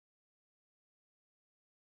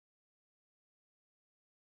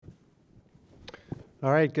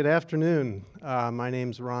All right, good afternoon. My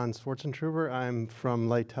name's Ron Swartzentruber. I'm from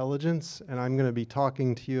Lightelligence, and I'm going to be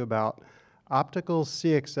talking to you about optical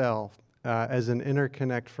CXL as an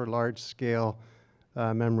interconnect for large-scale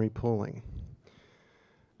memory pooling.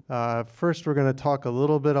 First, we're going to talk a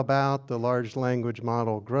little bit about the large language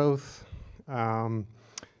model growth, the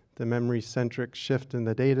memory-centric shift in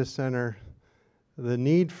the data center, the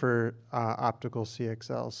need for optical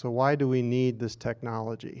CXL. So why do we need this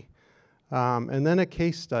technology? And then a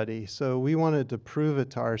case study. So we wanted to prove it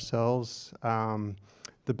to ourselves,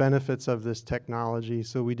 the benefits of this technology.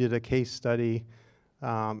 So we did a case study,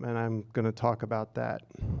 and I'm going to talk about that.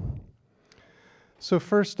 So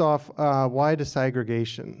first off, why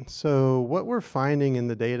disaggregation? So what we're finding in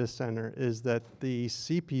the data center is that the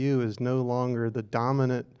CPU is no longer the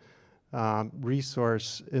dominant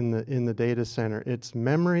resource in the data center. It's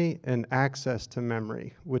memory and access to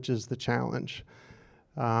memory, which is the challenge.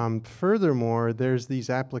 Furthermore, there's these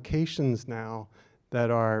applications now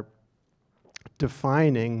that are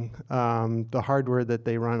defining the hardware that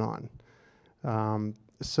they run on.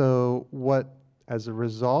 As a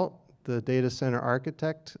result, the data center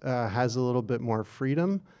architect has a little bit more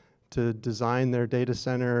freedom to design their data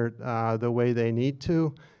center the way they need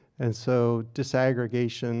to, and so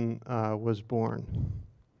disaggregation was born.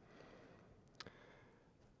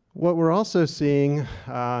 What we're also seeing,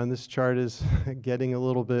 and this chart is getting a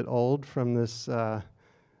little bit old from this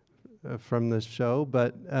show,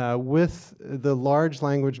 but with the large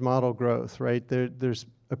language model growth, right, there's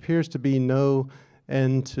appears to be no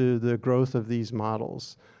end to the growth of these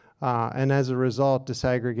models. And as a result,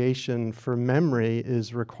 disaggregation for memory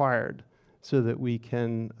is required so that we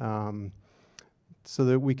can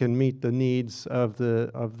meet the needs of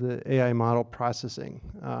the AI model processing.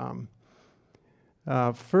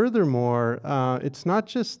 Furthermore, it's not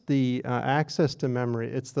just the access to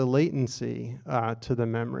memory, it's the latency to the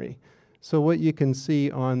memory. So what you can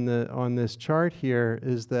see on this chart here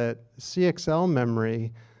is that CXL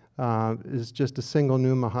memory is just a single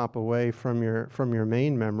NUMA hop away from your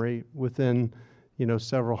main memory within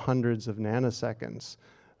several hundreds of nanoseconds.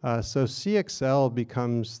 So CXL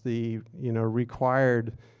becomes the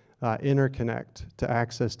required interconnect to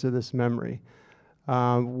access to this memory.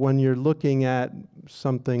 When you're looking at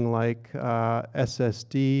something like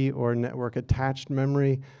SSD or network attached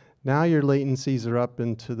memory, now your latencies are up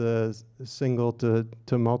into the single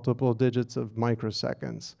to multiple digits of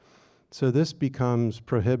microseconds. So this becomes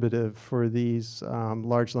prohibitive for these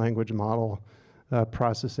large language model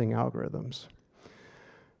processing algorithms.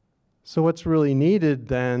 So what's really needed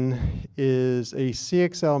then is a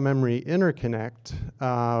CXL memory interconnect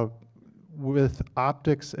with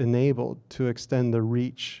optics enabled to extend the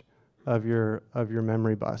reach of your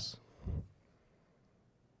memory bus.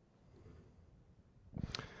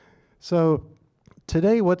 So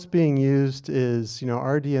today what's being used is,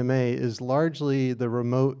 RDMA is largely the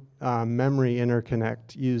remote memory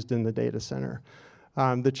interconnect used in the data center.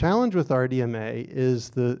 The challenge with RDMA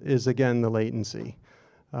is again the latency.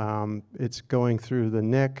 It's going through the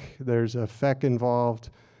NIC, there's a FEC involved,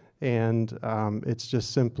 and it's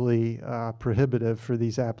just simply prohibitive for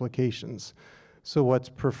these applications. So what's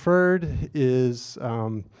preferred is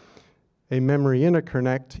a memory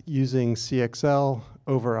interconnect using CXL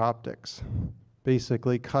over optics.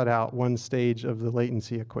 Basically cut out one stage of the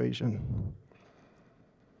latency equation.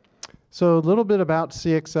 So a little bit about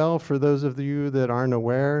CXL for those of you that aren't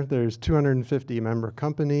aware. There's 250 member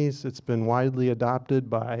companies. It's been widely adopted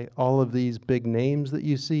by all of these big names that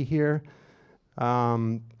you see here.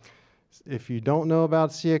 If you don't know about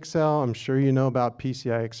CXL, I'm sure you know about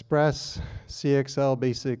PCI Express. CXL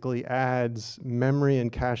basically adds memory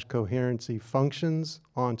and cache coherency functions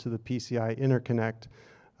onto the PCI interconnect,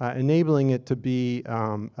 enabling it to be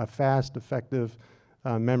a fast, effective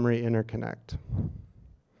memory interconnect.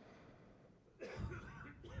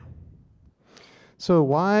 So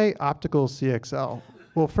why optical CXL?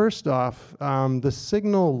 Well, first off, the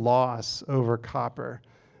signal loss over copper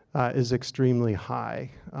is extremely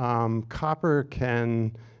high. Copper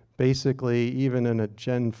can basically, even in a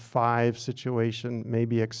Gen 5 situation,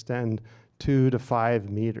 maybe extend 2 to 5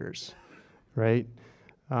 meters, right?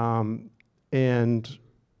 And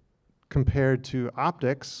compared to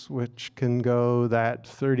optics, which can go that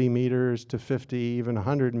 30 meters to 50, even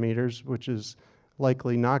 100 meters, which is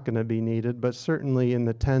likely not going to be needed, but certainly in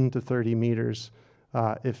the 10 to 30 meters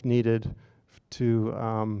if needed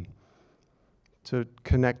to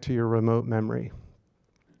connect to your remote memory.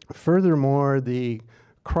 Furthermore, the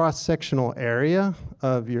cross-sectional area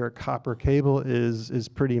of your copper cable is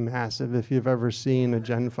pretty massive. If you've ever seen a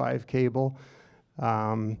Gen 5 cable,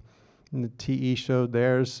 And the TE showed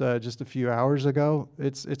theirs just a few hours ago.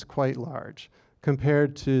 It's quite large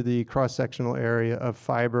compared to the cross-sectional area of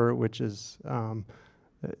fiber, which is,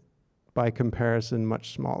 by comparison,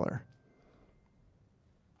 much smaller.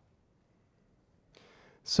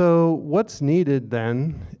 So what's needed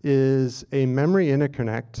then is a memory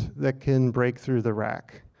interconnect that can break through the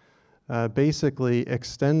rack. Basically,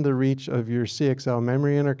 extend the reach of your CXL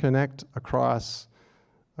memory interconnect across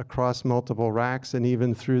multiple racks and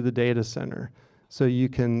even through the data center. So you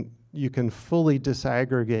can fully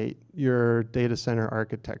disaggregate your data center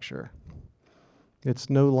architecture. It's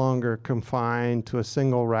no longer confined to a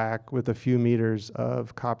single rack with a few meters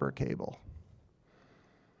of copper cable.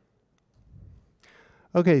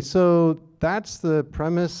 Okay, so that's the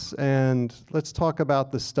premise, and let's talk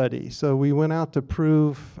about the study. So we went out to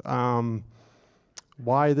prove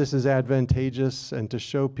why this is advantageous and to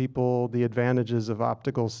show people the advantages of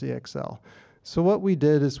optical CXL. So what we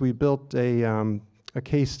did is we built a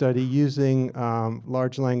case study using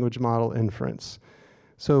large language model inference.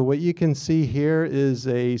 So what you can see here is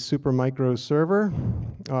a Supermicro server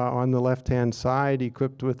on the left-hand side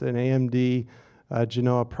equipped with an AMD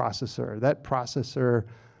Genoa processor. That processor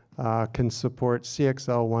can support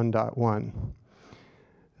CXL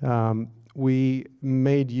 1.1. We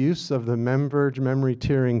made use of the Memverge memory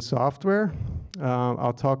tiering software.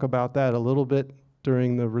 I'll talk about that a little bit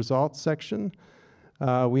during the results section.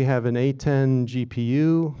 We have an A10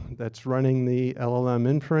 GPU that's running the LLM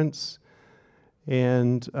inference,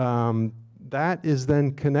 and that is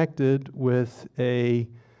then connected with a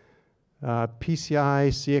PCI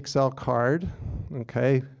CXL card,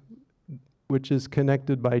 okay, which is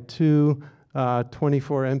connected by two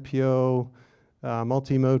 24 MPO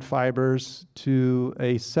multi-mode fibers to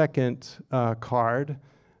a second card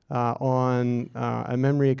on a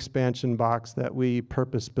memory expansion box that we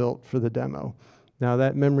purpose-built for the demo. Now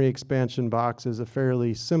that memory expansion box is a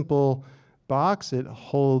fairly simple box. It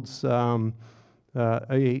holds a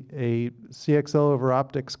CXL over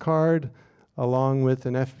optics card along with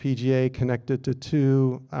an FPGA connected to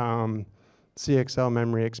two CXL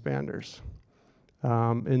memory expanders.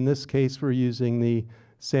 In this case, we're using the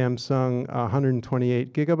Samsung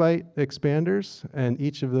 128 gigabyte expanders, and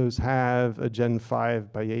each of those have a Gen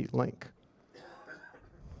 5x8 link.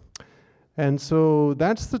 And so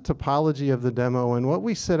that's the topology of the demo, and what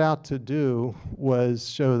we set out to do was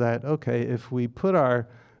show that, okay, if we put our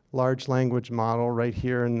large language model right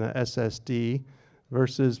here in the SSD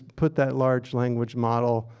versus put that large language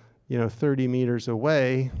model 30 meters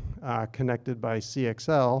away, connected by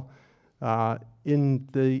CXL,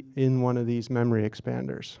 in one of these memory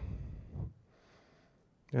expanders.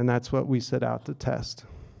 And that's what we set out to test.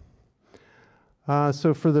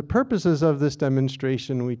 So for the purposes of this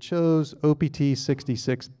demonstration, we chose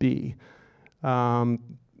OPT66B.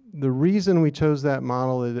 The reason we chose that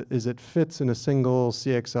model is it fits in a single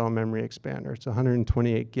CXL memory expander. It's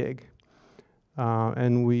 128 gig.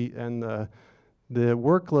 And the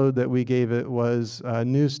workload that we gave it was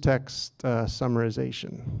news text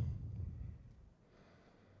summarization.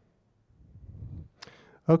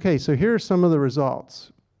 Okay, so here are some of the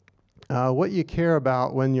results. What you care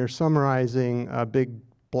about when you're summarizing a big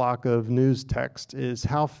block of news text is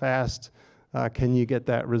how fast can you get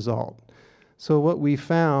that result. So what we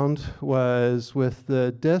found was with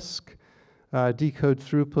the disk decode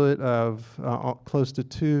throughput of close to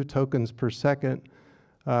 2 tokens per second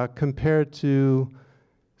compared to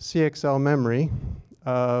CXL memory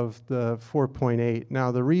of the 4.8.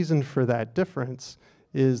 Now the reason for that difference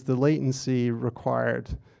is the latency required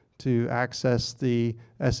to access the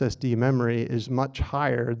SSD memory is much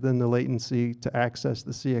higher than the latency to access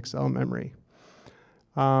the CXL memory.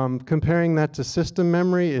 Comparing that to system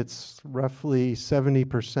memory, it's roughly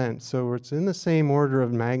 70%, so it's in the same order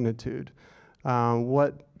of magnitude.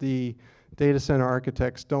 What the data center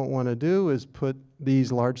architects don't want to do is put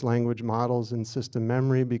these large language models in system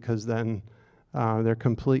memory because then they're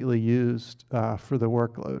completely used for the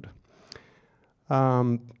workload.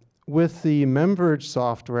 With the Memverge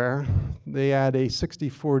software, they add a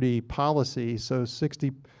 60-40 policy, so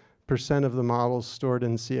 60% of the models stored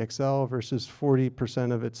in CXL versus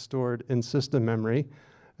 40% of it stored in system memory.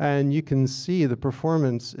 And you can see the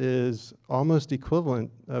performance is almost equivalent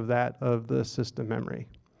of that of the system memory.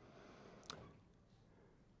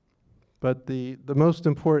 But the most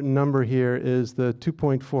important number here is the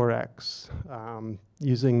 2.4x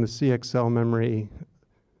using the CXL memory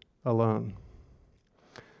alone.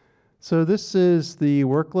 So this is the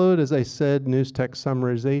workload. As I said, news text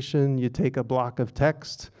summarization. You take a block of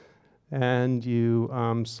text and you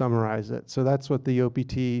summarize it. So that's what the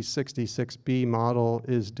OPT66B model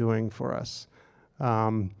is doing for us.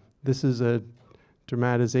 This is a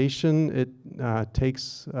dramatization. It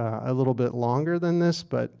takes a little bit longer than this,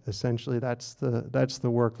 but essentially that's the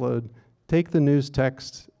workload. Take the news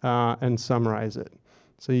text and summarize it.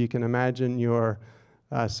 So you can imagine your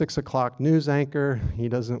 6 o'clock news anchor. He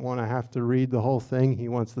doesn't want to have to read the whole thing. He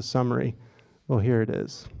wants the summary. Well, here it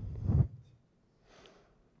is.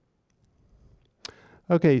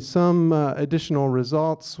 Okay, some additional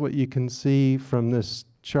results. What you can see from this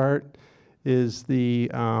chart is the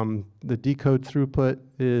decode throughput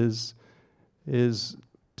is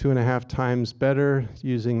 2.5 times better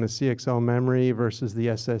using the CXL memory versus the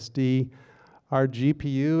SSD. Our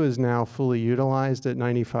GPU is now fully utilized at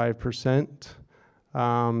 95%.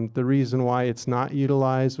 The reason why it's not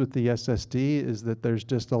utilized with the SSD is that there's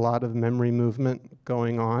just a lot of memory movement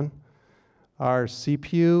going on. Our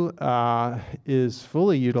CPU is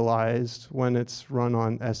fully utilized when it's run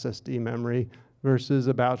on SSD memory versus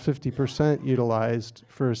about 50% utilized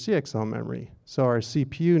for CXL memory. So our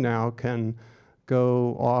CPU now can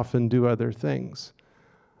go off and do other things.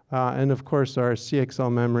 And of course, our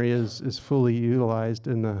CXL memory is fully utilized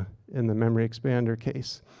in the memory expander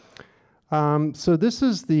case. So this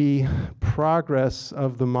is the progress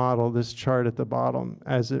of the model, this chart at the bottom,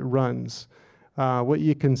 as it runs. What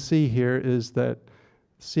you can see here is that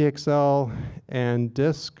CXL and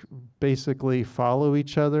disk basically follow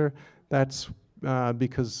each other. That's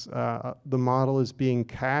because the model is being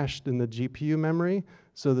cached in the GPU memory,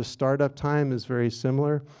 so the startup time is very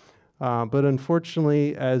similar. But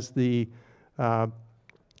unfortunately, as the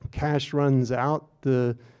cache runs out,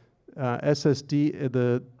 the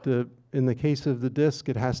SSD, in the case of the disk,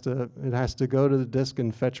 it has to go to the disk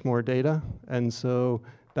and fetch more data, and so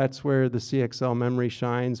that's where the CXL memory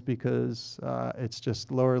shines because it's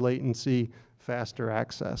just lower latency, faster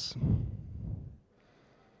access.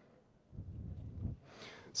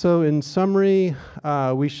 So in summary,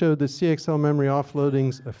 we showed the CXL memory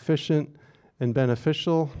offloading's efficient and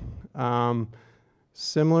beneficial.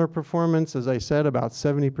 Similar performance, as I said, about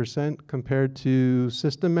 70% compared to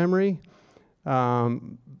system memory.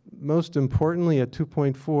 Most importantly, a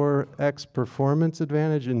 2.4x performance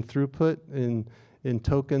advantage in throughput in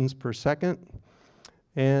tokens per second,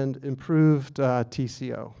 and improved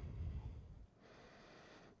TCO.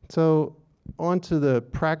 So on to the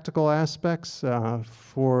practical aspects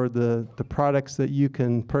for the products that you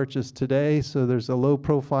can purchase today. So there's a low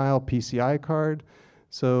profile PCI card.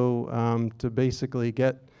 So to basically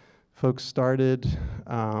get folks started,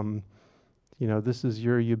 this is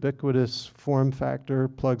your ubiquitous form factor,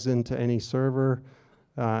 plugs into any server,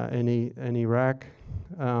 any rack.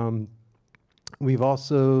 We've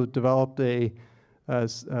also developed a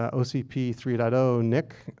OCP 3.0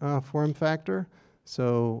 NIC form factor.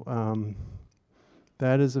 So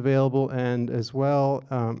that is available, and as well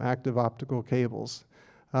active optical cables.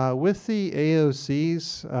 With the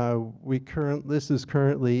AOCs, this is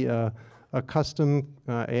currently a custom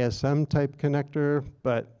ASM type connector,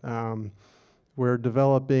 but we're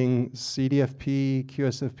developing CDFP,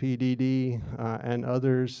 QSFP-DD, and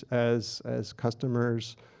others as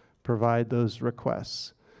customers provide those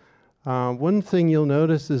requests. One thing you'll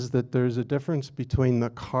notice is that there's a difference between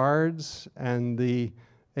the cards and the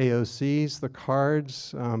AOCs. The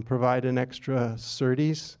cards provide an extra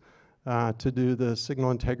SerDes to do the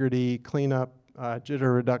signal integrity cleanup,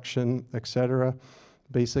 jitter reduction, etc.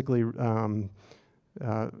 Basically,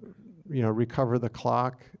 recover the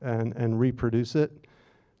clock and reproduce it.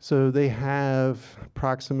 So they have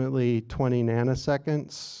approximately 20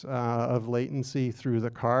 nanoseconds of latency through the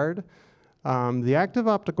card. The active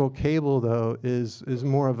optical cable, though, is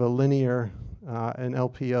more of a linear, an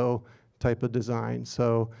LPO type of design.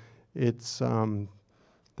 So it's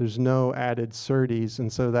there's no added SerDes,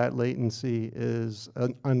 and so that latency is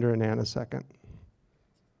under a nanosecond.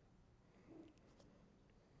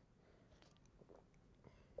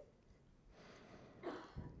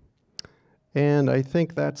 And I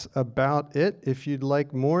think that's about it. If you'd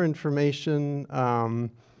like more information,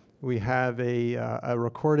 we have a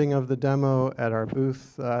recording of the demo at our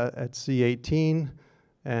booth at C18,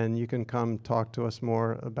 and you can come talk to us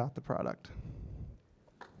more about the product.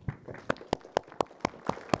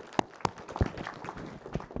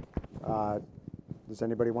 Does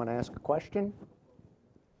anybody want to ask a question?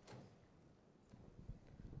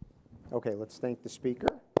 Okay, let's thank the speaker.